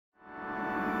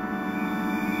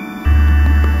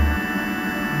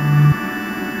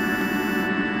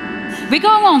we go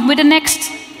on with the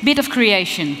next bit of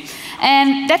creation.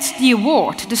 And that's the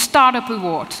award, the Startup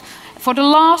Award. For the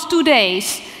last 2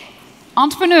 days,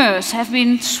 entrepreneurs have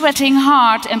been sweating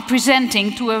hard and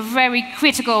presenting to a very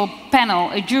critical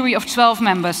panel, a jury of 12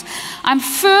 members. I'm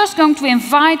first going to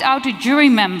invite out the jury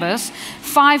members,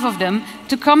 5 of them,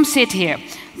 to come sit here.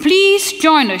 Please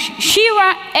join us.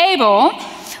 Shira Abel,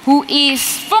 who is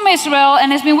from Israel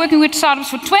and has been working with startups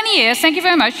for 20 years. Thank you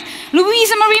very much.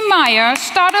 Louisa Marie Meyer,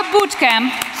 Startup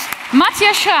Bootcamp.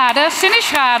 Matthias Schrader, Cine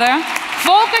Schrader.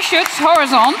 Volker Schutz,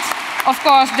 Horizont, of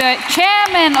course, the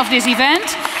chairman of this event.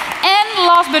 And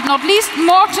last but not least,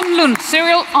 Morten Lund,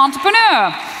 serial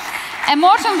entrepreneur. And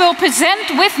Morten will present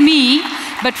with me,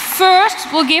 but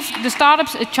first we'll give the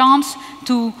startups a chance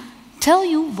to tell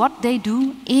you what they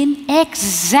do in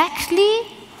exactly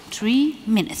 3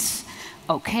 minutes.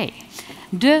 Okay,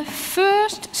 the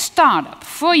first startup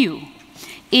for you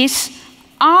is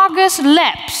Argus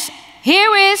Labs.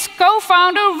 Here is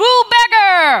co-founder Roel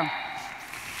Begger.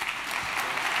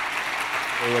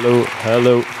 Hello,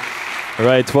 hello. All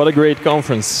right, what a great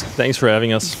conference. Thanks for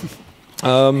having us.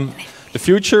 The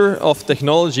future of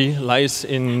technology lies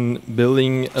in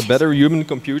building a better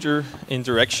human-computer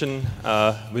interaction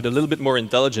with a little bit more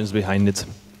intelligence behind it.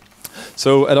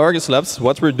 So at Argus Labs,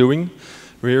 what we're doing,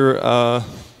 we're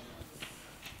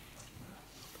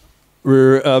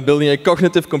building a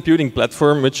cognitive computing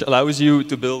platform which allows you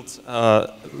to build,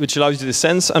 which allows you to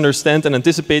sense, understand, and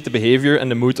anticipate the behavior and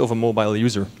the mood of a mobile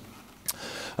user.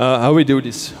 How we do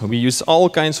this? We use all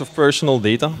kinds of personal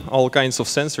data, all kinds of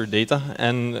sensor data,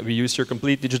 and we use your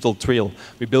complete digital trail.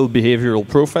 We build behavioral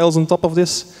profiles on top of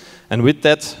this, and with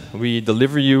that, we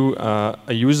deliver you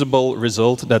a usable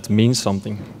result that means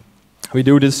something. We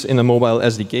do this in a mobile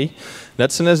SDK.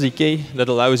 That's an SDK that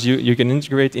allows you, you can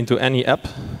integrate into any app,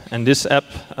 and this app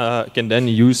can then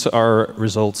use our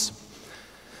results.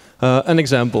 An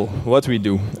example, what we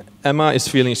do. Emma is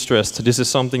feeling stressed. This is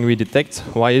something we detect.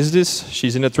 Why is this?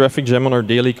 She's in a traffic jam on her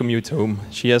daily commute home.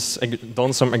 She has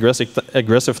done some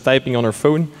aggressive typing on her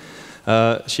phone.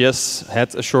 She has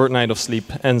had a short night of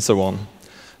sleep, and so on.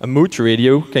 A mood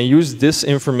radio can use this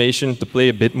information to play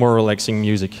a bit more relaxing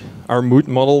music. Our mood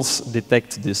models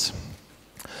detect this.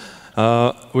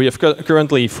 We have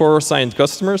currently 4 signed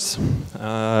customers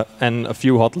and a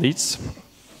few hot leads.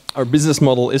 Our business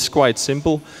model is quite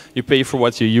simple. You pay for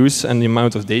what you use and the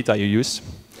amount of data you use.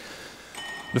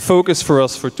 The focus for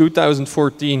us for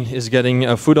 2014 is getting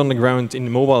a foot on the ground in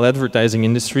the mobile advertising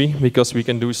industry because we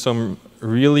can do some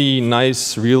really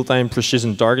nice real-time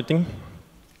precision targeting.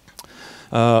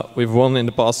 We've won in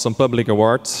the past some public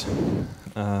awards.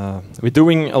 We're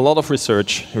doing a lot of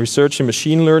research in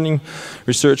machine learning,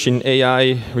 research in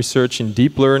AI, research in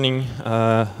deep learning,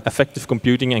 effective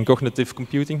computing and cognitive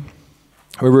computing.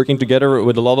 We're working together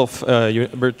with a lot of,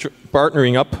 we're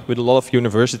partnering up with a lot of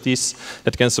universities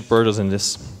that can support us in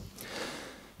this.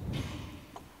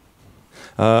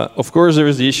 Of course, there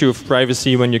is the issue of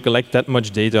privacy when you collect that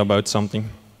much data about something,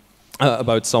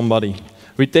 about somebody.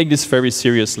 We take this very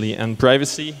seriously, and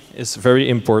privacy is very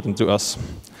important to us.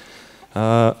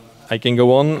 I can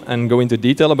go on and go into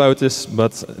detail about this,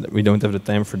 but we don't have the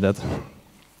time for that.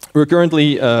 We're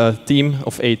currently a team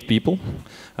of 8 people.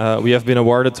 We have been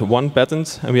awarded 1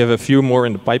 patent, and we have a few more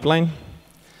in the pipeline.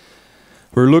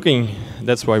 We're looking,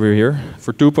 that's why we're here,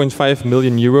 for 2.5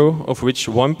 million euro, of which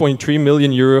 1.3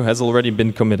 million euro has already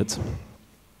been committed.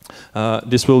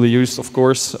 This will be used, of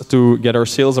course, to get our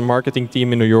sales and marketing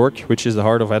team in New York, which is the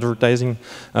heart of advertising,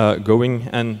 going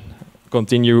and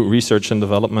continue research and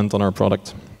development on our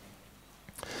product.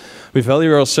 We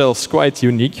value ourselves quite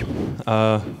unique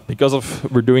because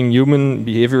we're doing human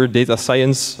behavior data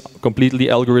science, completely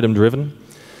algorithm driven.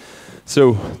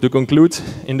 So to conclude,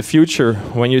 in the future,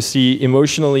 when you see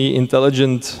emotionally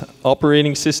intelligent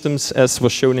operating systems, as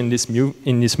was shown in this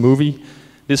movie,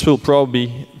 this will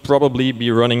probably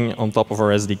be running on top of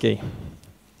our SDK.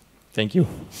 Thank you.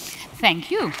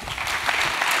 Thank you.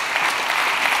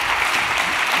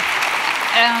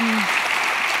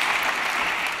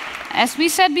 As we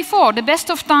said before, the best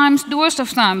of times, the worst of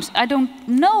times. I don't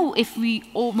know if we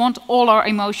all want all our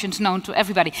emotions known to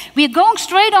everybody. We are going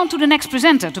straight on to the next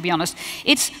presenter, to be honest.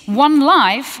 It's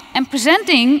OneLife, and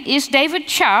presenting is David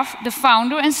Schaaf, the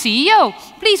founder and CEO.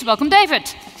 Please welcome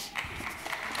David.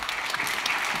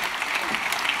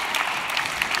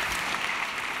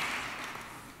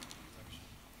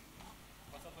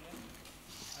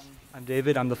 I'm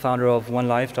David, I'm the founder of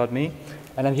OneLife.me,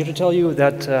 and I'm here to tell you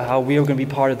that how we are going to be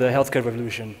part of the healthcare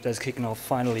revolution that's kicking off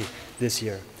finally this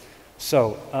year.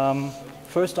 So,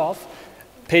 first off,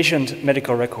 Patient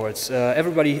medical records.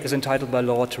 Everybody is entitled by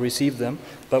law to receive them,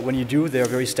 but when you do, they're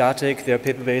very static, they're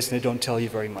paper-based, and they don't tell you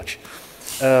very much.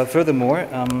 Furthermore,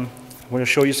 I'm going to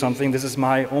show you something. This is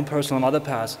my own personal mother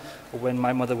pass when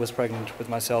my mother was pregnant with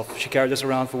myself. She carried this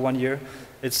around for 1 year.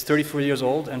 It's 34 years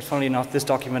old, and funnily enough, this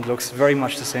document looks very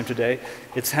much the same today.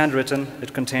 It's handwritten.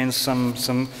 It contains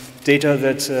some data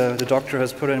that the doctor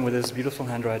has put in with his beautiful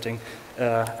handwriting.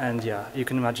 And yeah, you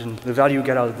can imagine the value you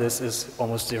get out of this is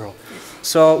almost zero.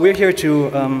 So we're here to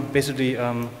basically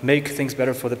make things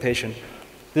better for the patient.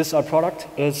 This our product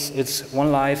is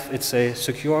OneLife. It's a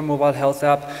secure mobile health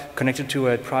app connected to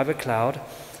a private cloud.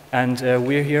 And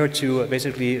we're here to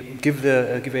basically give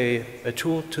a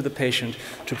tool to the patient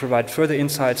to provide further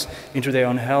insights into their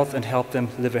own health and help them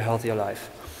live a healthier life.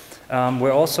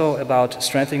 We're also about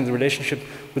strengthening the relationship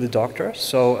with the doctor.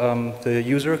 So the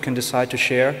user can decide to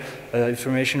share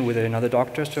information with another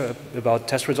doctor about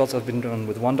test results that have been done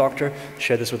with one doctor,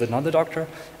 share this with another doctor.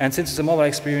 And since it's a mobile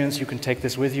experience, you can take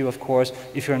this with you, of course.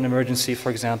 If you're in an emergency,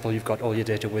 for example, you've got all your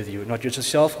data with you. Not just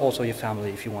yourself, also your family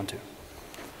if you want to.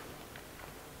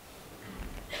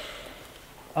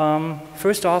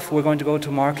 First off, we're going to go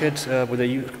to market with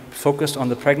a focused on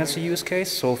the pregnancy use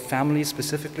case, so families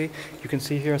specifically. You can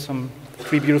see here some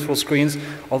 3 beautiful screens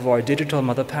of our digital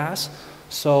Mother Pass.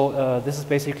 So this is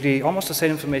basically almost the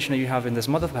same information that you have in this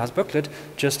Mother Pass booklet,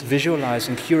 just visualized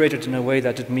and curated in a way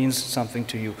that it means something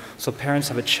to you. So parents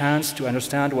have a chance to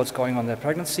understand what's going on in their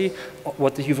pregnancy,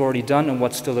 what you've already done, and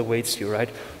what still awaits you, right?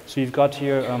 So you've got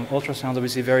here ultrasound,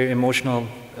 obviously a very emotional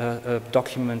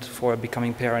document for a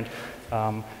becoming parent.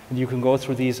 And you can go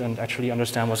through these and actually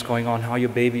understand what's going on, how your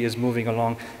baby is moving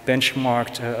along,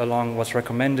 benchmarked along what's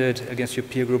recommended against your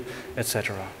peer group,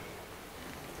 etc.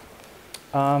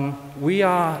 We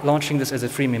are launching this as a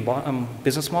freemium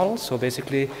business model. So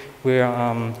basically,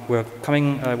 we're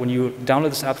coming, when you download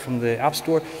this app from the App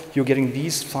Store, you're getting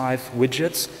these 5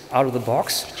 widgets out of the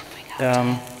box.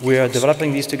 We are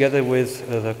developing these together with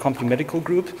the Company Medical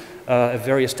Group, a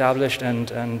very established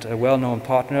and a well-known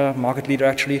partner, market leader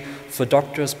actually, for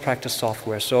doctors' practice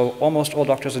software. So almost all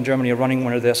doctors in Germany are running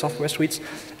one of their software suites,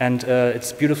 and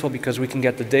it's beautiful because we can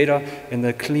get the data in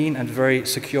a clean and very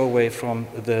secure way from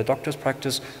the doctor's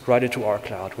practice right into our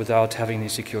cloud without having any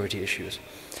security issues.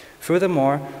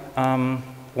 Furthermore,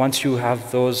 once you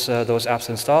have those apps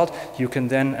installed, you can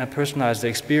then personalize the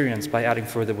experience by adding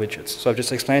further widgets. So I've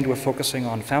just explained we're focusing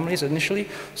on families initially,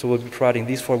 so we'll be providing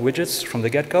these 4 widgets from the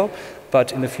get-go,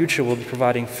 but in the future we'll be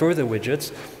providing further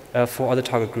widgets for other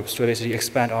target groups to basically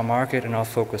expand our market and our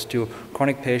focus to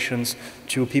chronic patients,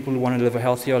 to people who want to live a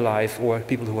healthier life, or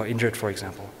people who are injured, for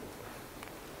example.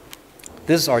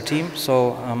 This is our team,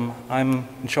 so I'm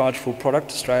in charge for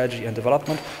product strategy and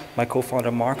development. My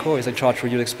co-founder Marco is in charge for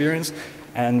user experience,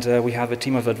 and we have a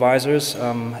team of advisors.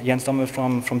 Jens Domme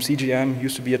from CGM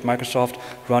used to be at Microsoft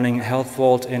running Health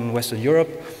Vault in Western Europe.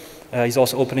 He's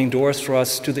also opening doors for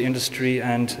us to the industry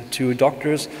and to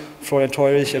doctors. Florian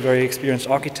Teurich, a very experienced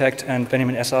architect, and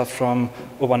Benjamin Esser from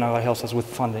Urbanara helps us with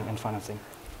funding and financing.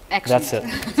 Excellent. That's it.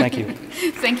 Thank you.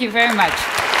 Thank you very much.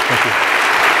 Thank you.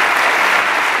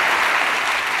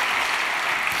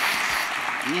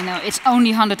 You know, it's only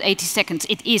 180 seconds.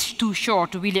 It is too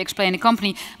short to really explain the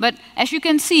company. But as you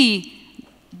can see,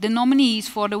 the nominees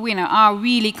for the winner are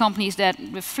really companies that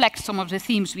reflect some of the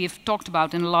themes we have talked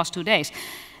about in the last 2 days.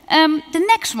 The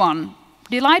next one,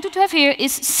 delighted to have here,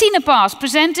 is Cinepass,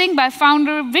 presenting by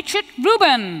founder Richard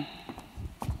Rubin.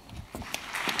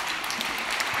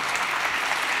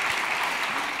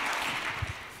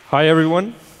 Hi,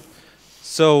 everyone.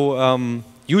 So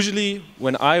usually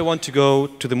when I want to go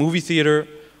to the movie theater,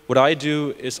 what I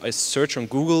do is I search on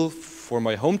Google for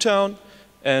my hometown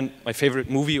and my favorite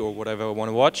movie or whatever I want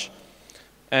to watch.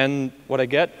 And what I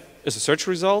get is a search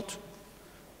result,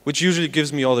 which usually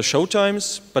gives me all the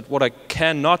showtimes. But what I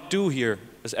cannot do here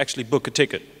is actually book a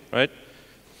ticket, right?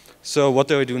 So what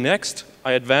do I do next?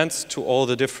 I advance to all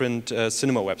the different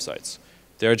cinema websites.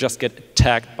 They just get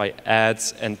attacked by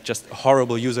ads and just a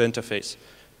horrible user interface.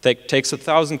 It takes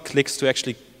 1,000 clicks to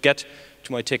actually get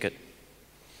to my ticket.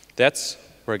 That's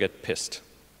where I get pissed.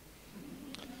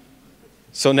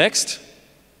 So next,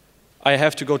 I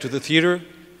have to go to the theater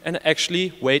and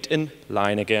actually wait in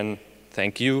line again.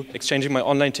 Thank you, exchanging my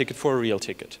online ticket for a real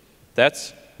ticket.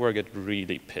 That's where I get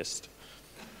really pissed.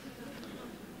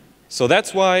 So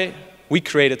that's why we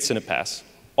created Cinepass.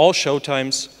 All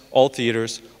showtimes, all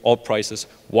theaters, all prices,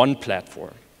 one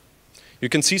platform. You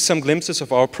can see some glimpses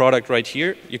of our product right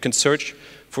here. You can search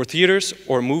for theaters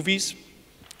or movies,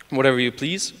 whatever you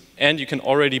please, and you can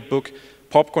already book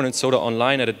popcorn and soda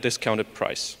online at a discounted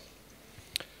price.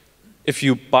 If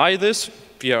you buy this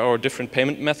via our different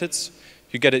payment methods,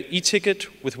 You get an e-ticket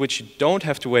with which you don't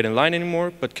have to wait in line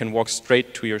anymore, but can walk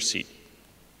straight to your seat.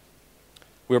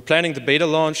 We're planning the beta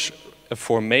launch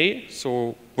for May,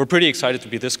 so we're pretty excited to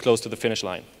be this close to the finish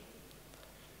line.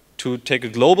 To take a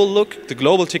global look, the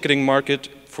global ticketing market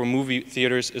for movie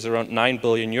theaters is around 9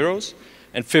 billion euros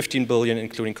and 15 billion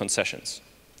including concessions.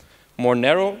 More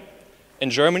narrow, in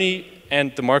Germany,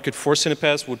 and the market for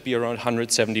Cinepass would be around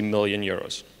 170 million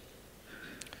euros.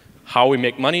 How we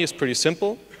make money is pretty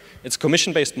simple. It's a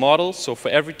commission-based model, so for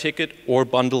every ticket or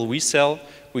bundle we sell,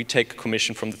 we take a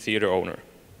commission from the theater owner.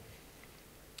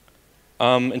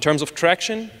 In terms of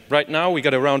traction, right now we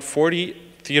got around 40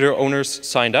 theater owners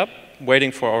signed up,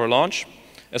 waiting for our launch,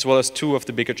 as well as 2 of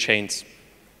the bigger chains.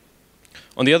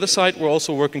 On the other side, we're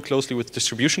also working closely with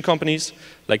distribution companies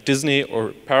like Disney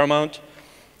or Paramount,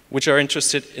 which are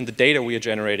interested in the data we are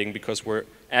generating because we're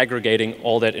aggregating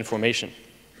all that information.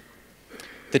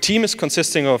 The team is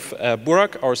consisting of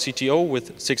Burak, our CTO,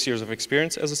 with 6 years of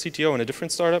experience as a CTO in a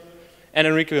different startup, and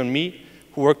Enrico and me,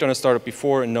 who worked on a startup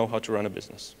before and know how to run a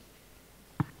business.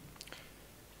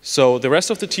 So the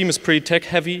rest of the team is pretty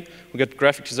tech-heavy. We got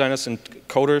graphic designers and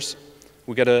coders.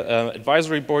 We got an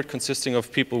advisory board consisting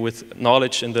of people with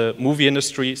knowledge in the movie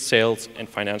industry, sales, and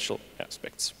financial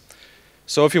aspects.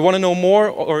 So if you want to know more,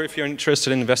 or if you're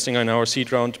interested in investing in our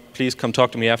seed round, please come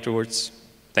talk to me afterwards.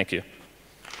 Thank you.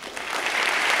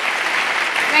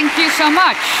 Thank you so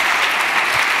much.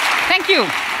 Thank you.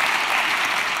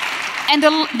 And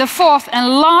the fourth and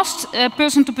last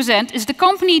person to present is the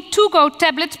company 2Go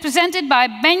Tablets, presented by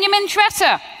Benjamin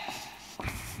Schwetzer.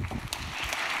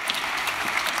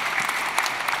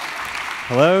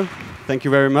 Hello, thank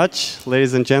you very much,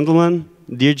 ladies and gentlemen,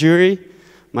 dear jury.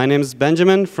 My name is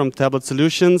Benjamin from Tablet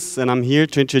Solutions, and I'm here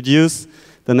to introduce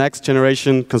the next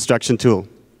generation construction tool.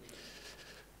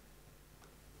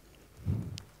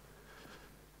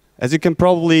 As you can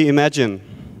probably imagine,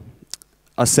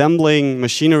 assembling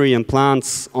machinery and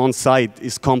plants on site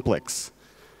is complex.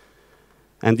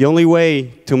 And the only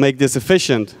way to make this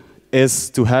efficient is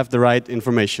to have the right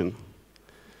information.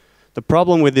 The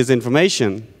problem with this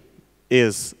information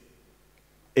is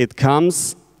it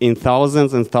comes in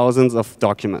thousands and thousands of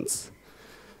documents.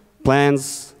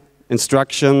 Plans,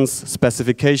 instructions,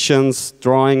 specifications,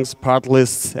 drawings, part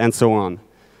lists, and so on.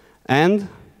 And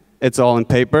it's all in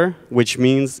paper, which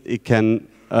means it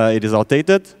is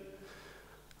outdated,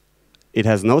 it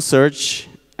has no search,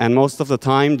 and most of the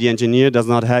time the engineer does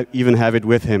not even have it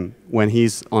with him when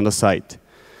he's on the site.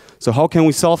 So how can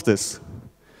we solve this?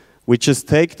 We just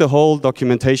take the whole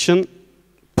documentation,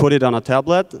 put it on a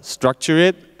tablet, structure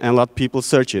it, and let people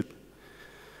search it.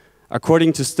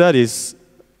 According to studies,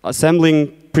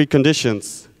 assembling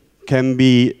preconditions can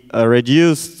be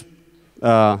reduced,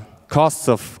 costs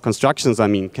of constructions,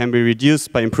 can be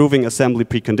reduced by improving assembly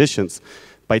preconditions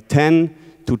by 10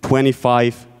 to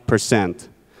 25%.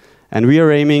 And we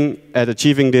are aiming at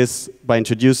achieving this by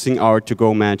introducing our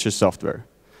To-Go Manager software.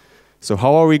 So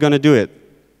how are we going to do it?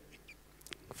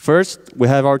 First, we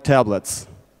have our tablets,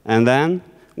 and then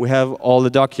we have all the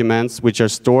documents which are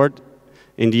stored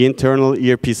in the internal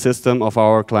ERP system of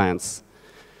our clients.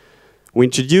 We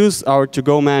introduce our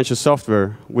To-Go Manager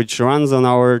software, which runs on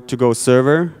our To-Go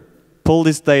server, pull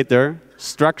this data,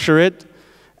 structure it,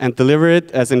 and deliver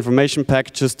it as information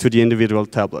packages to the individual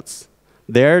tablets.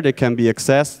 There, they can be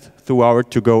accessed through our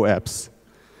To-Go apps.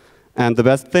 And the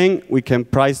best thing, we can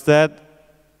price that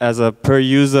as a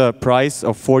per-user price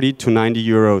of 40 to 90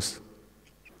 euros.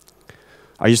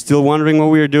 Are you still wondering what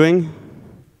we are doing?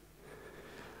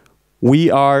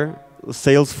 We are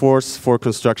Salesforce for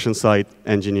construction site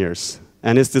engineers.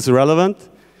 And is this relevant?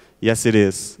 Yes, it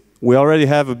is. We already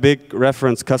have a big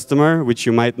reference customer, which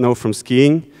you might know from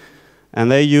skiing, and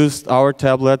they used our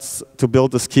tablets to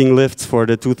build the skiing lifts for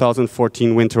the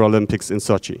 2014 Winter Olympics in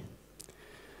Sochi.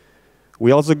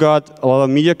 We also got a lot of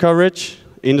media coverage.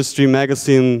 Industry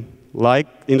magazines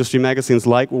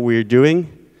like what we're doing,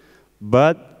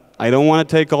 but I don't want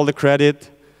to take all the credit.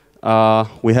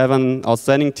 We have an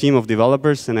outstanding team of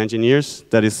developers and engineers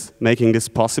that is making this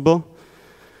possible.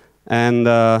 And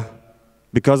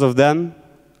because of them,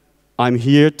 I'm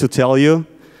here to tell you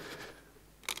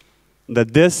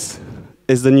that this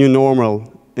is the new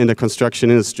normal in the construction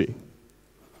industry.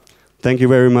 Thank you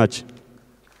very much.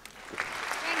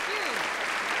 Thank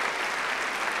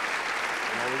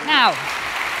you. Now,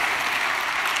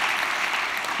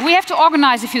 we have to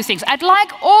organize a few things. I'd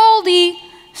like all the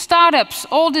startups,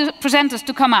 all the presenters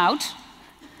to come out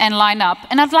and line up.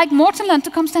 And I'd like Mortenland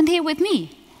to come stand here with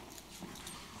me.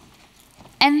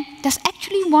 And there's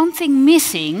actually one thing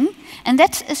missing, and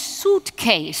that's a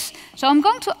suitcase. So I'm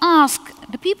going to ask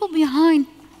the people behind,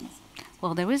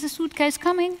 well, there is a suitcase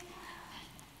coming.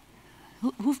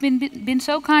 who've been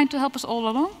so kind to help us all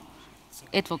along?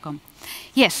 It will come.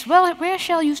 Yes, well, where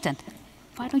shall you stand?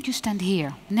 Why don't you stand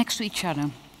here, next to each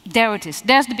other? There it is.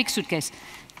 There's the big suitcase.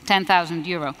 10,000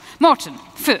 euro. Morten,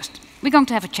 first, we're going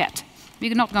to have a chat.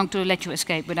 We're not going to let you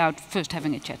escape without first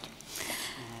having a chat.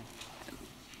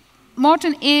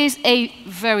 Morten is a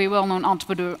very well-known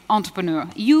entrepreneur.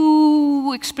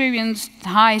 You experienced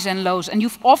highs and lows, and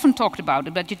you've often talked about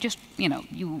it, but you just,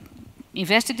 you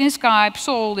invested in Skype,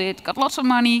 sold it, got lots of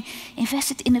money,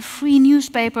 invested in a free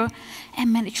newspaper,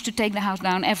 and managed to take the house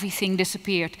down. Everything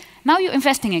disappeared. Now you're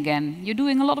investing again. You're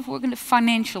doing a lot of work in the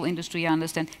financial industry, I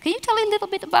understand. Can you tell a little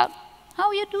bit about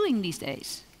how you're doing these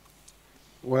days?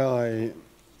 Well,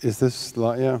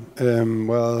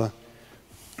 well,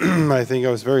 I think I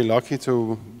was very lucky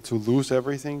to lose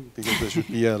everything, because there should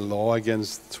be a law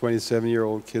against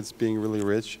 27-year-old kids being really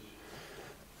rich.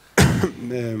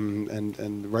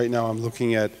 And right now I'm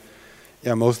looking at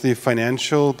mostly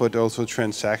financial, but also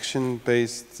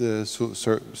transaction-based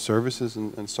services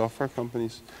and software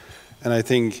companies. And I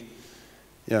think,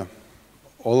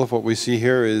 all of what we see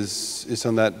here is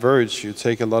on that verge. You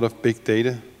take a lot of big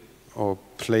data or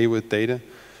play with data,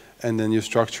 and then you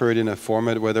structure it in a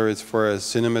format, whether it's for a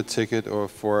cinema ticket or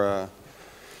for a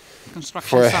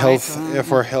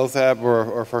health app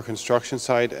or for a construction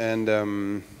site. And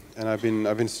I've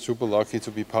been super lucky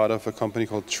to be part of a company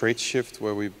called Tradeshift,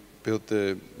 where we built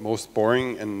the most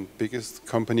boring and biggest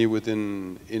company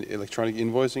within electronic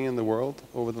invoicing in the world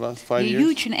over the last 5 years. You're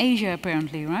huge in Asia,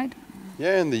 apparently, right?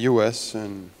 Yeah, in the US.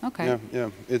 And okay. Yeah.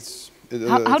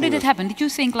 How did it happen? Did you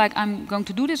think, like, I'm going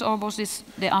to do this, or was this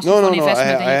they asked you for an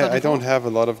investment and you got I don't have a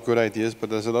lot of good ideas, but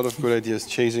there's a lot of good ideas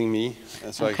chasing me.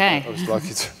 And so I was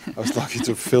lucky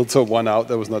to filter one out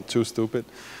that was not too stupid.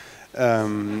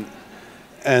 And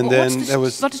then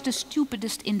what is the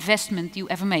stupidest investment you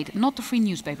ever made? Not the free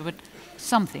newspaper, but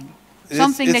something.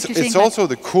 Something that you think. It's also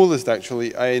the coolest,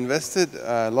 actually. I invested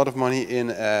a lot of money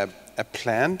in a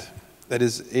plant that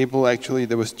is able, actually,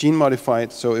 that was gene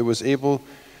modified, so it was able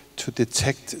to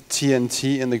detect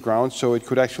TNT in the ground, so it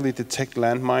could actually detect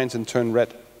landmines and turn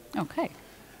red. Okay.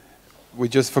 We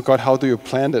just forgot how do you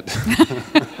plant it.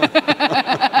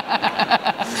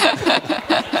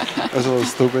 That was a little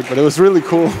stupid, but it was really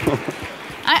cool.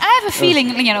 I have a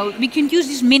feeling, we can use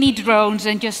these mini drones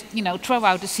and just, throw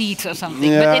out the seeds or something,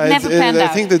 but it never panned out.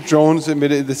 I think the drones,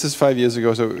 this is 5 years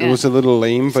ago, so it was a little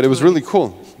lame, but it was really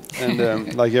cool.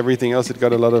 And like everything else, it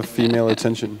got a lot of female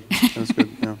attention. That's good,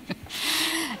 yeah.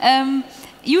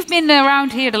 You've been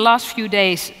around here the last few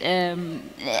days. I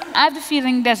have the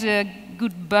feeling there's a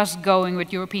good buzz going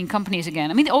with European companies again.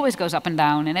 I mean, it always goes up and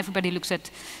down, and everybody looks at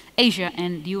Asia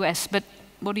and the US, but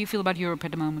what do you feel about Europe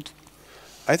at the moment?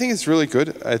 I think it's really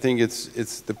good. I think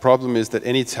the problem is that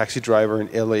any taxi driver in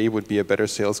LA would be a better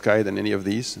sales guy than any of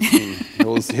these. I mean,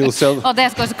 he'll sell. Oh, there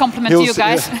goes a compliment to you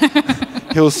guys.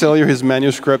 He'll sell you his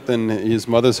manuscript and his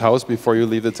mother's house before you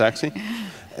leave the taxi.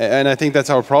 And I think that's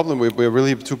our problem. We're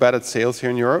really too bad at sales here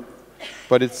in Europe,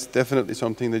 but it's definitely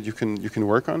something that you can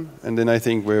work on. And then I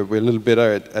think we're a little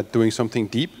better at doing something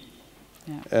deep.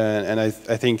 Yeah. And I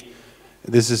think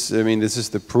this is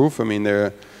the proof. I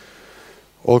mean,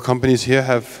 all companies here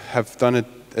have done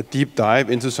a deep dive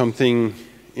into something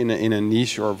in a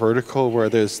niche or vertical where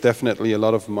there's definitely a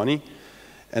lot of money.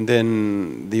 And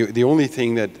then the only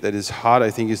thing that is hard, I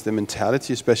think, is the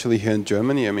mentality, especially here in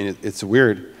Germany. I mean, it's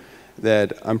weird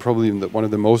that I'm probably one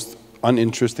of the most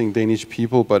uninteresting Danish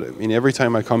people, but I mean, every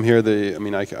time I come here,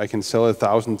 I can sell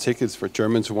 1,000 tickets for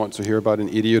Germans who want to hear about an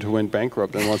idiot who went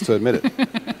bankrupt and wants to admit it.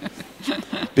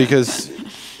 Because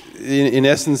in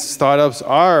essence, startups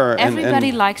are.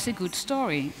 Everybody likes a good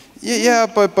story. Yeah,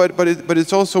 but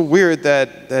it's also weird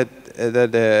that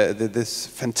this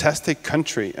fantastic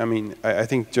country. I mean, I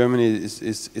think Germany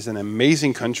is an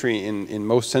amazing country in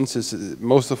most senses.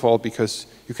 Most of all because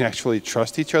you can actually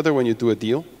trust each other when you do a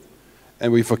deal,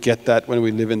 and we forget that when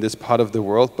we live in this part of the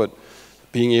world. But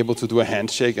being able to do a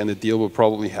handshake and the deal will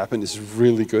probably happen is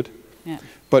really good. Yeah.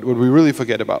 But what we really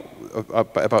forget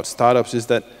about startups is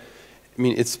that, I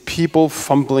mean, it's people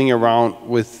fumbling around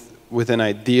with an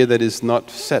idea that is not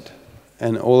set,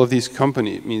 and all of these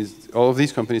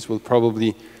companies will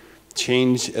probably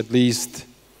change at least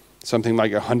something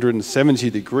like 170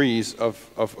 degrees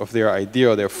of their idea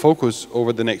or their focus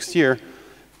over the next year,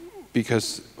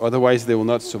 because otherwise they will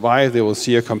not survive. They will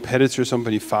see a competitor,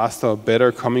 somebody faster or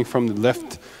better, coming from the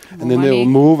left, and then they will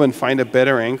move and find a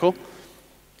better angle.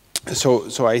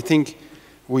 So I think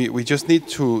we just need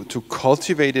to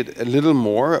cultivate it a little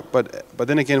more, but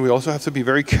then again, we also have to be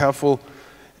very careful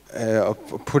of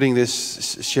putting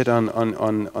this shit on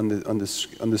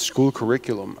the school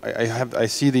curriculum. I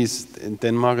see these in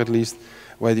Denmark at least,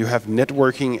 where you have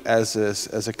networking as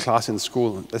a class in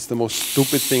school. That's the most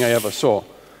stupid thing I ever saw.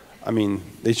 I mean,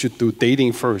 they should do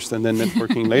dating first and then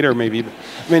networking later, maybe.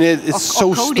 I mean, it's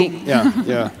so stupid. Yeah.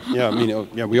 I mean,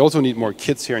 yeah. We also need more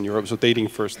kids here in Europe, so dating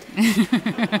first.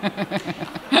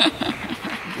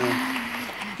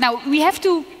 Now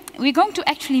we're going to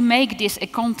actually make this a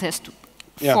contest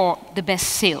for the best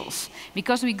sales,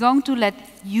 because we're going to let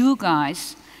you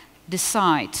guys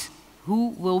decide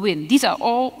who will win. These are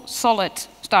all solid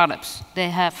startups. They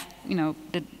have, you know,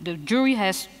 the jury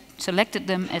has selected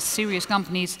them as serious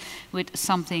companies with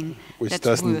something which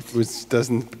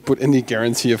doesn't put any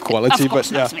guarantee of quality. Of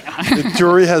course but not. The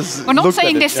jury has. We're not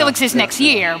saying they still exist next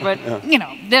year, but you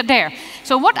know, they're there.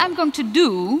 So what I'm going to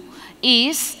do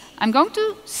is I'm going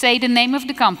to say the name of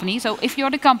the company. So if you're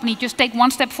the company, just take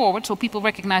one step forward so people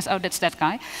recognize, oh, that's that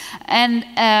guy. And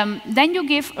then you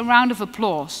give a round of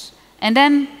applause. And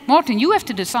then, Morten, you have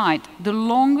to decide. The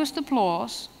longest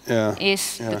applause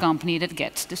is the company that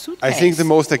gets the suitcase. I think the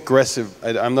most aggressive.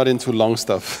 I'm not into long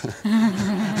stuff.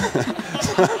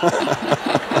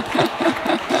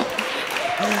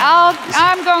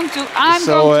 I'm going to.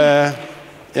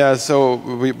 Yeah, so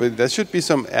there should be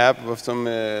some app of some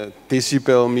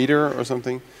decibel meter or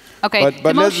something. Okay,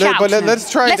 but let's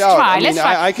try it out.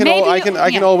 I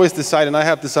can always decide, and I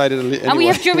have decided anyway. And we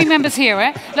have jury members here,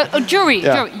 eh? Look, jury,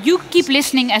 you keep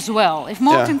listening as well. If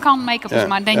Morten can't make up his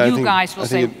mind, then you guys will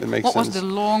say, what was the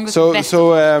longest, best?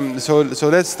 So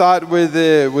let's start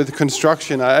with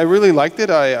construction. I really liked it.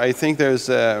 I think there's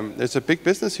a big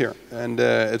business here, and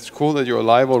it's cool that you're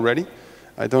alive already.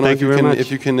 I don't know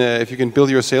if you can build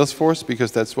your sales force,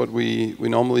 because that's what we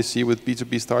normally see with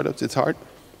B2B startups. It's hard.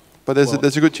 But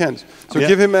there's a good chance. So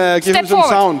give him some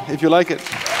sound if you like it.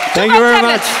 Thank you very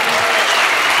much.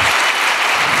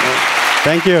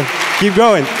 Thank you. Keep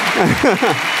going.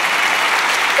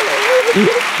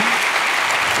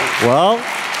 Well,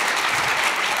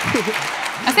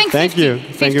 I think thank you.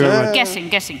 Thank you very much.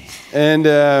 Guessing. And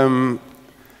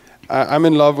I'm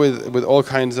in love with all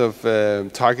kinds of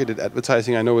targeted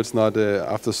advertising. I know it's not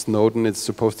after Snowden, it's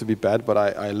supposed to be bad, but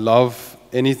I love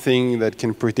anything that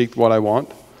can predict what I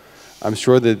want. I'm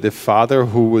sure that the father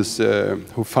who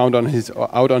found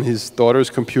out on his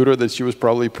daughter's computer that she was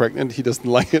probably pregnant, he doesn't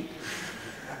like it.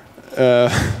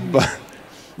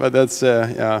 But that's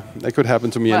that could happen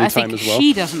to me anytime as well. I think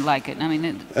she doesn't like it. I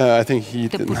mean, I think he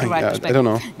didn't like it. I don't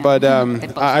know, but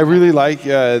I really like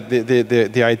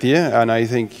the idea, and I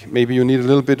think maybe you need a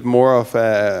little bit more of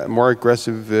a more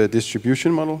aggressive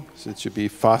distribution model. So it should be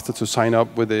faster to sign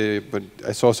up with But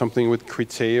I saw something with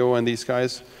Criteo and these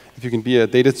guys. If you can be a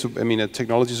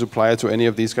technology supplier to any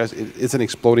of these guys, it's an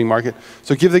exploding market.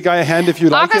 So give the guy a hand if you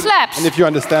like it and if you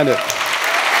understand it.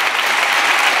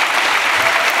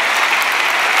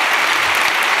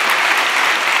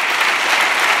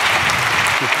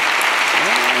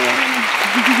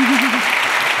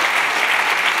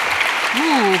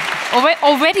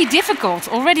 Already difficult.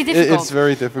 It's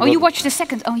very difficult. Oh, you watch the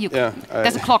second. Oh,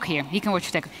 there's a clock here. He can watch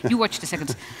the second. You watch the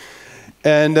seconds.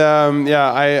 And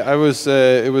I was.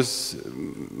 It was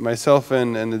myself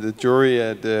and the jury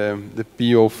at the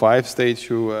BO5 stage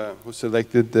who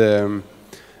selected the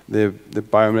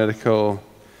biomedical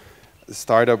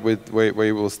startup where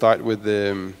we will start with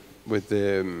the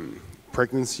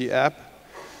pregnancy app.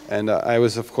 And I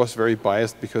was, of course, very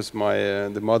biased because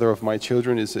the mother of my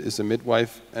children is a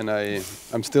midwife, and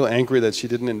I'm still angry that she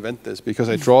didn't invent this, because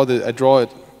I draw it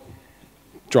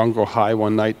drunk or high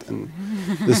one night, and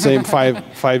the same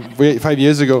five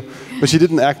years ago, but she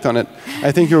didn't act on it.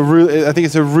 I think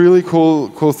it's a really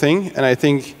cool thing, and I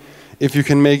think if you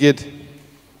can make it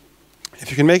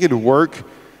work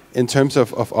in terms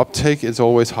of uptake, it's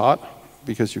always hard,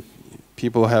 because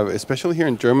people have, especially here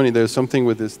in Germany, there's something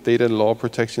with this data law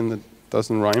protection that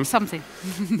doesn't rhyme. Something.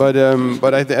 but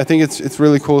I think it's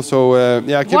really cool. So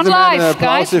give One the man life, an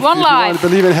applause guys. if One you life. want to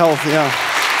believe in health. Yeah.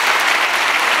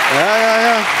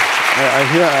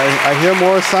 I hear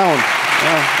more sound.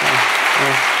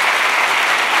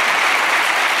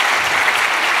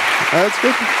 That's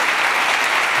good.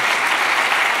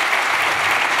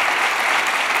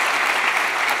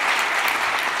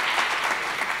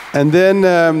 And then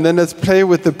let's play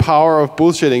with the power of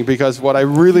bullshitting, because what I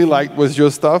really liked was your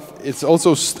stuff. It's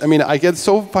also, I get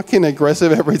so fucking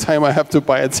aggressive every time I have to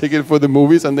buy a ticket for the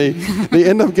movies, and they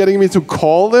end up getting me to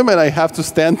call them, and I have to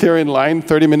stand there in line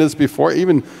 30 minutes before,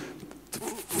 even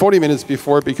 40 minutes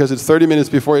before, because it's 30 minutes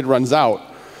before it runs out.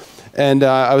 And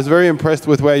I was very impressed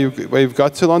with where you've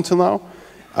got to until now.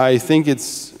 I think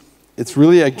it's it's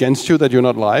really against you that you're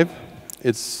not live.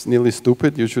 It's nearly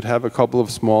stupid. You should have a couple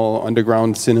of small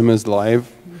underground cinemas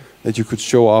live that you could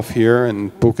show off here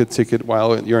and book a ticket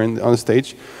while you're on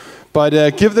stage.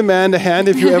 But give the man a hand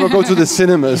if you ever go to the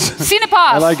cinemas.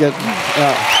 Cinepass. I like it.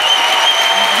 Yeah.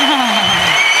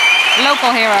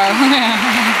 Local hero.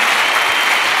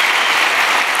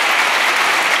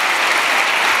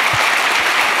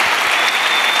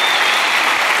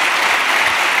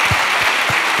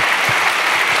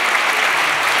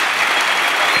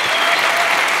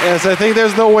 Yes, I think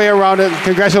there's no way around it.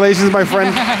 Congratulations, my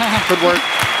friend. Good work.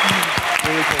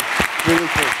 Really cool. Really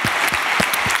cool.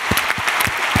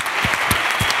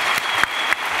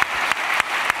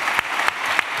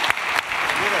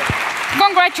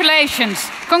 Congratulations.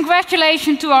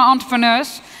 Congratulations to our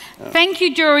entrepreneurs. Yeah. Thank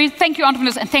you, jury. Thank you,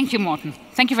 entrepreneurs. And thank you, Morten.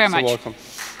 Thank you very much. You're welcome.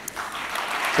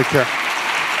 Take care.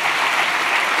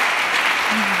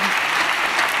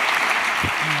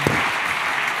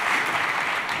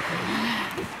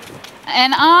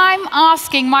 And I'm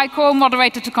asking my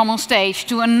co-moderator to come on stage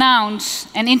to announce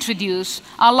and introduce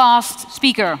our last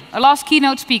speaker, our last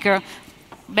keynote speaker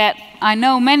that I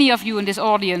know many of you in this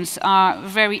audience are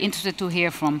very interested to hear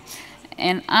from.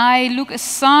 And I look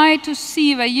aside to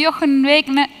see where Jochen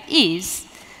Wegner is.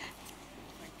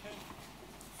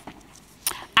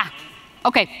 Ah,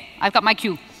 okay, I've got my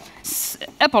cue.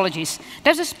 Apologies.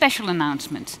 There's a special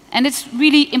announcement, and it's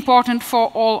really important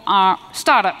for all our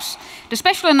startups. The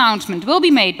special announcement will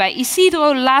be made by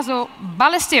Isidro Laso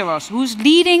Ballesteros, who's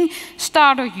leading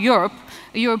Startup Europe,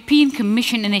 a European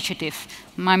Commission initiative.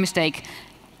 My mistake.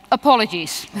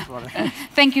 Apologies.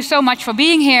 Thank you so much for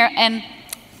being here, and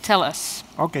tell us.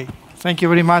 Okay. Thank you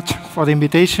very much for the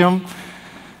invitation.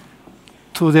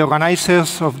 To the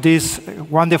organizers of this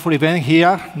wonderful event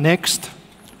here, next.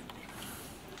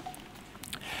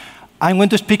 I'm going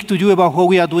to speak to you about what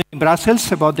we are doing in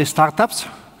Brussels, about the startups.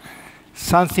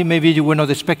 Something maybe you were not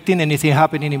expecting, anything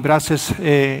happening in Brussels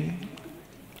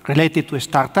related to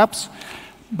startups.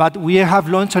 But we have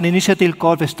launched an initiative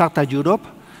called Startup Europe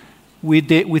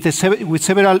with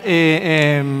several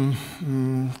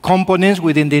components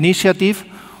within the initiative.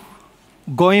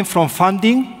 Going from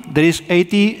funding, there is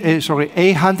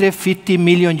 850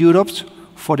 million euros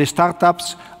for the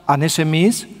startups and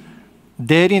SMEs.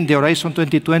 There in the Horizon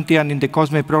 2020 and in the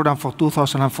COSME program for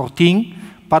 2014.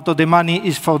 Part of the money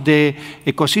is for the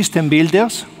ecosystem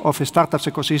builders of startups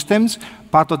ecosystems.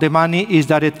 Part of the money is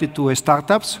directed to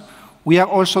startups. We are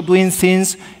also doing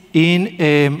things in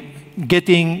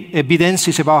getting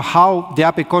evidences about how the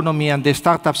app economy and the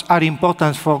startups are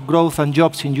important for growth and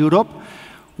jobs in Europe.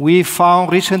 We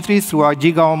found recently through our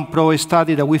GigaOn Pro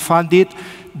study that we funded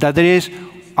that there is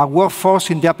a workforce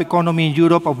in the app economy in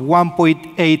Europe of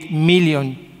 1.8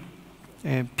 million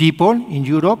people in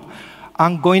Europe,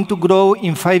 and going to grow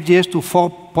in 5 years to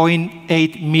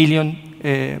 4.8 million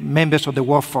members of the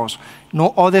workforce.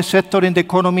 No other sector in the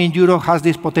economy in Europe has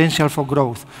this potential for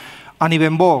growth. And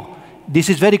even more, this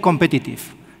is very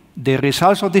competitive. The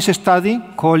results of this study,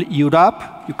 called Europe,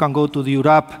 you can go to the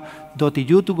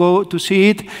Europe.eu to see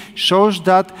it, shows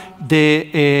that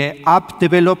the app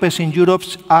developers in Europe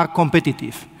are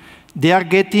competitive. They are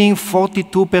getting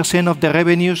 42% of the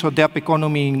revenues of the app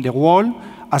economy in the world,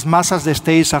 as much as the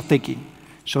states are taking.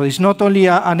 So it's not only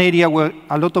an area where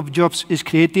a lot of jobs is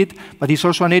created, but it's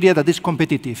also an area that is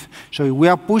competitive. So we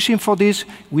are pushing for this.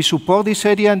 We support this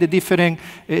area and the different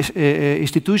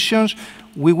institutions.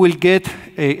 We will get,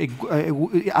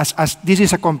 as this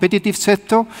is a competitive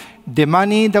sector, the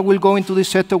money that will go into this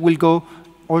sector will go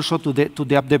also to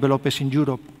the app developers in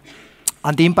Europe.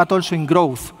 And the impact also in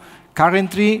growth.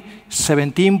 Currently,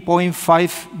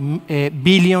 17.5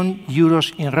 billion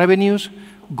euros in revenues,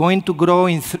 going to grow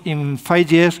in 5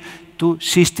 years to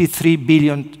 63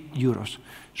 billion euros.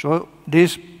 So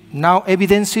there's now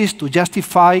evidences to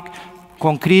justify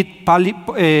concrete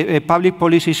public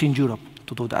policies in Europe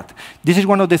to do that. This is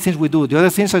one of the things we do. The other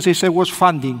things, as I said, was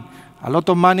funding. A lot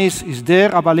of money is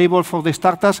there available for the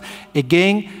startups.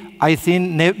 Again, I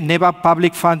think never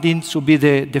public funding should be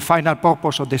the final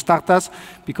purpose of the startups,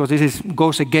 because this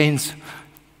goes against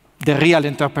the real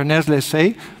entrepreneurs, let's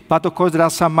say. But of course, there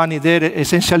are some money there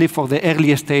essentially for the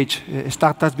early stage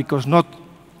startups, because not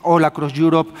all across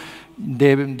Europe,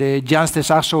 the youngsters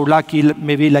are so lucky,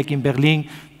 maybe like in Berlin,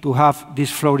 to have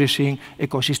this flourishing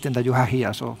ecosystem that you have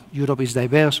here. So Europe is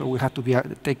diverse, so we have to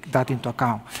take that into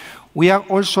account. We are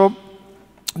also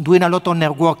doing a lot of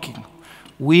networking.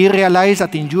 We realize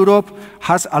that in Europe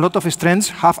has a lot of strengths,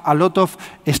 have a lot of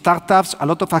startups, a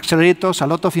lot of accelerators, a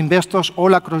lot of investors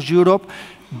all across Europe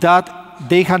that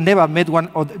they have never met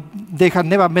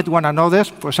one another.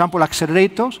 For example,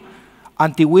 accelerators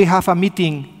until we have a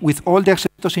meeting with all the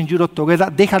accelerators in Europe together,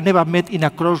 they have never met in a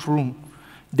closed room.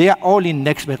 They are all in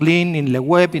Next Berlin, in the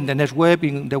web, in the Next Web,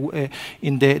 in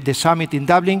the summit in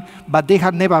Dublin, but they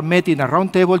have never met in a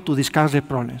round table to discuss the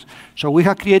problems. So we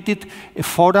have created a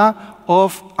fora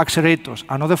of accelerators,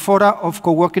 another fora of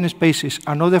co-working spaces,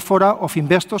 another fora of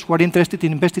investors who are interested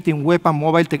in investing in web and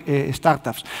mobile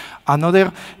startups,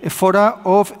 another fora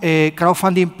of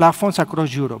crowdfunding platforms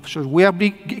across Europe. So we are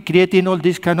creating all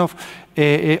these kind of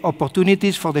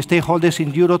opportunities for the stakeholders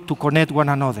in Europe to connect one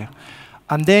another.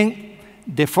 And then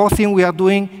the fourth thing we are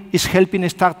doing is helping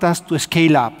startups to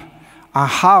scale up. And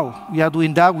how we are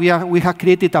doing that? We have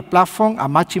created a platform, a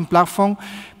matching platform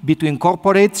between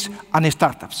corporates and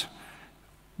startups.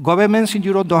 Governments in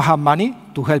Europe don't have money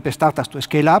to help startups to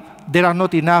scale up. There are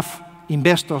not enough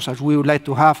investors, as we would like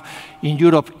to have in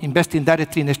Europe, investing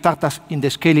directly in startups in the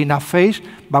scaling up phase,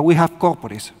 but we have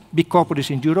corporates, big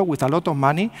corporates in Europe with a lot of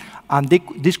money, and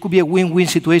this could be a win-win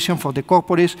situation for the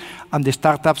corporates and the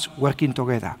startups working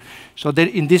together. So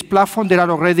in this platform, there are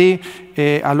already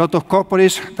a lot of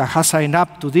corporates that have signed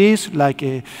up to this, like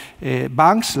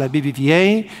banks, like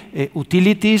BBVA,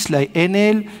 utilities, like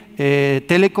Enel,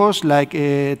 telecoms, like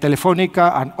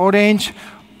Telefónica and Orange.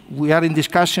 We are in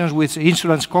discussions with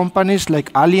insurance companies like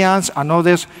Allianz and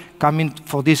others coming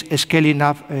for this scaling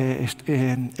up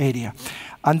area.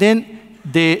 And then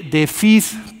the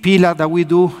fifth pillar that we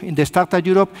do in the Startup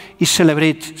Europe is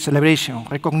celebration,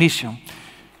 recognition.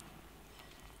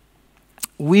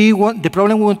 The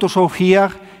problem we want to solve here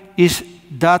is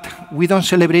that we don't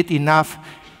celebrate enough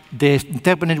the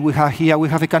entrepreneurs we have here. We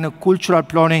have a kind of cultural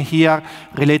problem here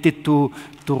related to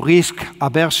risk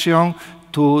aversion,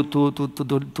 to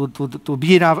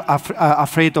being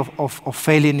afraid of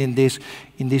failing in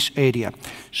this area.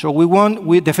 So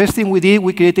the first thing we did,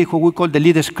 we created what we call the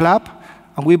Leaders Club,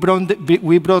 and we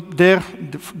brought there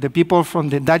the people from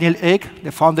the Daniel Ek,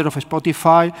 the founder of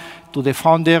Spotify, to the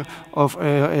founder of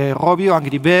Robio,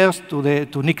 Angry Birds, to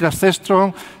Niklas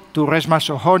Zestrom, to Resma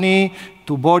Sohoni,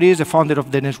 to Boris, the founder of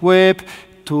the Next Web,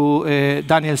 to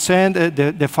Daniel Send,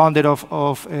 the founder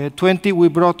of 20. We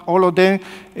brought all of them,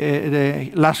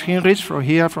 Lars Hinrich from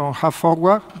here, from Half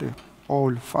Forward,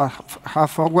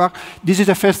 Half Forward. This is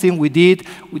the first thing we did.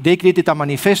 They created a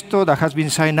manifesto that has been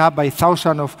signed up by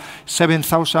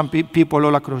 7,000 people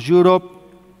all across Europe.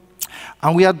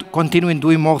 And we are continuing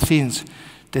doing more things.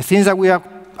 The things that we are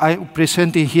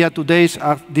presenting here today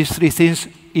are these three things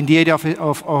in the area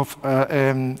of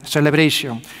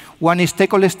celebration. One is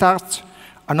Tech All Starts,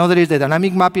 another is the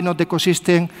dynamic mapping of the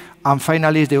ecosystem, and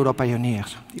finally is the Euro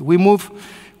Pioneers. We move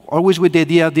always with the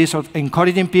idea of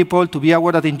encouraging people to be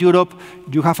aware that in Europe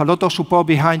you have a lot of support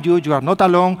behind you, you are not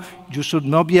alone, you should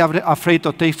not be afraid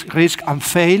to take risks and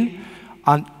fail,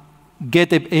 and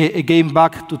get a game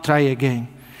back to try again.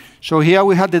 So here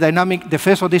we have the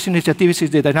first of these initiatives is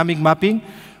the dynamic mapping.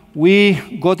 We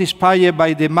got inspired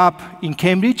by the map in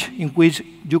Cambridge, in which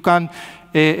you can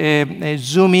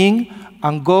zoom in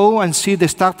and go and see the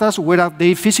startups, where are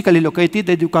they physically located,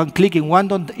 that you can click in one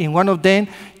of them,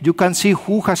 you can see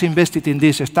who has invested in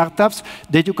these startups,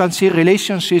 then you can see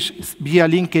relationships via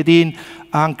LinkedIn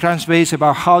and Crunchbase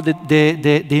about how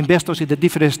the investors in the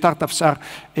different startups are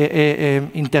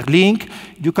interlinked.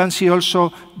 You can see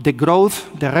also the growth,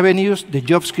 the revenues, the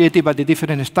jobs created by the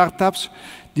different startups.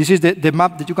 This is the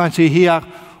map that you can see here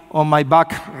on my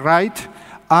back right.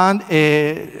 And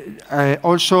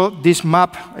also this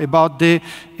map about the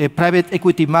private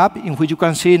equity map, in which you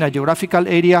can see in a geographical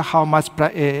area how much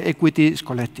equity is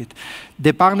collected.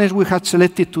 The partners we have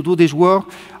selected to do this work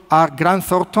are Grant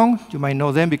Thornton, you might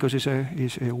know them because it's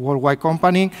a worldwide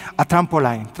company, a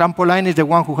Trampoline. Trampoline is the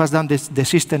one who has done the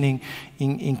system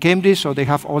in Cambridge, so they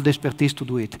have all the expertise to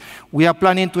do it. We are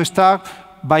planning to start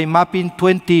by mapping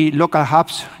 20 local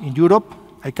hubs in Europe.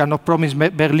 I cannot promise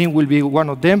Berlin will be one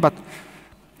of them, but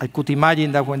I could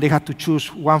imagine that when they had to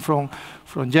choose one from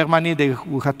Germany, they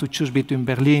would have to choose between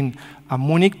Berlin and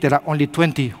Munich. There are only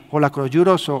 20 all across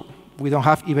Europe, so we don't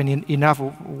have even enough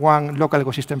of one local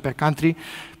ecosystem per country,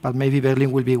 but maybe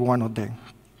Berlin will be one of them.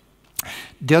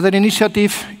 The other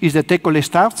initiative is the Tech All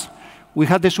Starts. We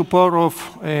had the support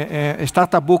of a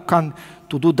startup bootcamp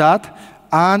to do that,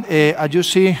 and as you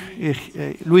see,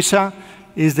 Luisa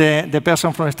is the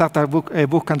person from Startup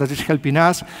Bootcamp that is helping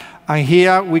us. And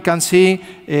here we can see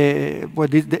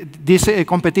this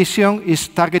competition is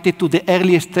targeted to the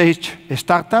early stage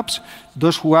startups,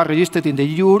 those who are registered in the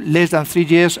EU, less than 3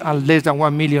 years and less than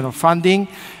 1 million of funding.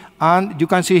 And you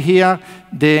can see here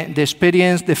the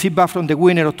experience, the feedback from the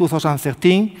winner of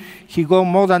 2013. He got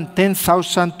more than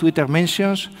 10,000 Twitter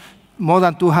mentions, more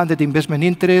than 200 investment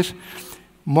interests.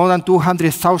 more than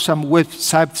 200,000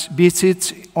 website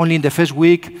visits only in the first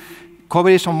week,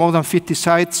 coverage on more than 50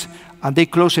 sites, and they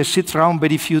closed a seed round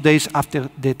very few days after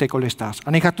the Tech All Stars.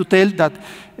 And I have to tell that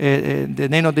the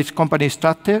name of this company is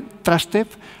Trusted,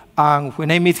 and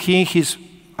when I meet him, he's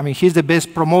the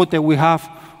best promoter we have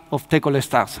of Tech All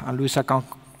Stars, and Luisa can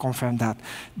confirm that.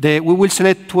 We will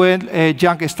select 12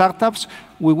 young startups.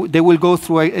 They will go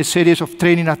through a series of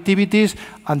training activities,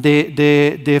 and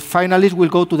the finalists will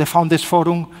go to the Founders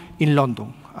Forum in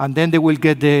London. And then they will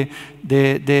get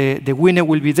the winner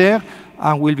will be there,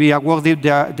 and will be awarded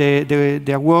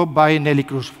the award by Nelly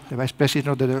Cruz, the Vice President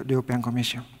of the European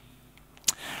Commission.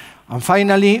 And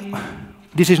finally,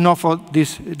 this is not for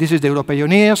this is the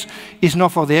Europioneers. It's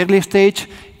not for the early stage.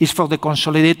 It's for the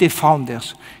consolidated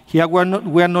founders. Here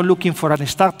we are not looking for a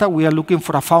startup. We are looking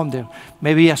for a founder,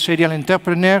 maybe a serial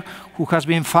entrepreneur who has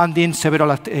been funding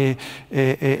several who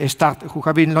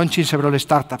have been launching several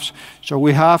startups. So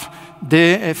we have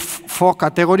the 4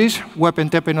 categories. Web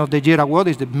Entrepreneur of the Year Award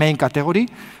is the main category,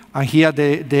 and here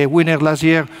the winner last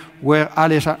year were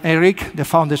Alex and Eric, the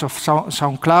founders of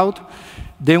SoundCloud.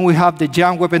 Then we have the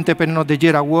Young Web Entrepreneur of the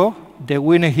Year Award. The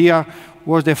winner here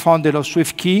was the founder of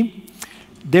SwiftKey.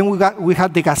 Then we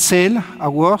had the Gazelle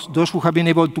Awards, those who have been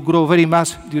able to grow very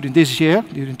much during this year,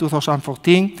 during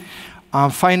 2014.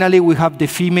 And finally, we have the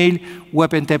Female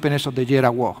Web Entrepreneurs of the Year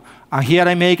Award. And here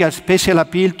I make a special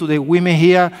appeal to the women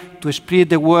here to spread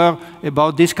the word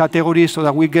about this category so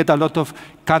that we get a lot of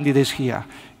candidates here.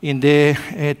 In the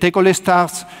Tech All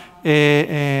Stars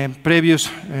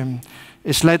previous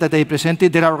slide that I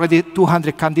presented, there are already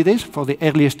 200 candidates for the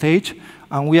early stage,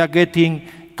 and we are getting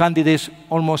candidates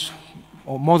almost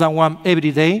or more than one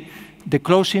every day. The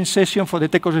closing session for the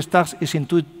Tech All Stars is in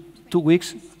two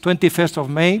weeks, 21st of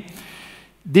May.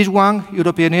 This one,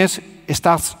 European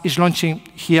Stars, is launching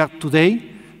here today.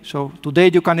 So today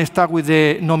you can start with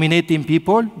the nominating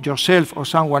people, yourself or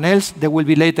someone else. There will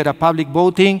be later a public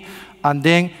voting, and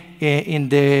then in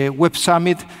the Web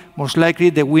Summit, most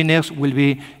likely the winners will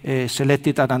be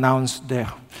selected and announced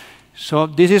there. So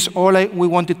this is all we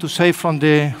wanted to say from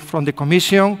the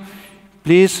Commission.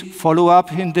 Please follow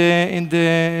up in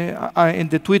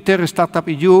the Twitter Startup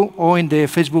EU or in the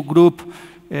Facebook group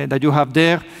that you have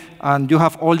there, and you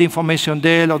have all the information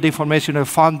there, all the information of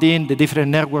funding, the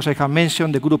different networks I have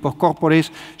mentioned, the group of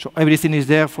corporates. So everything is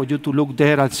there for you to look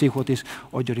there and see what is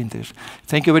of your interest.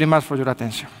 Thank you very much for your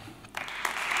attention.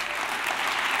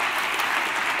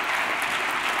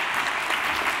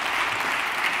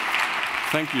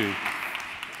 Thank you.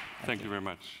 Thank you very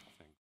much.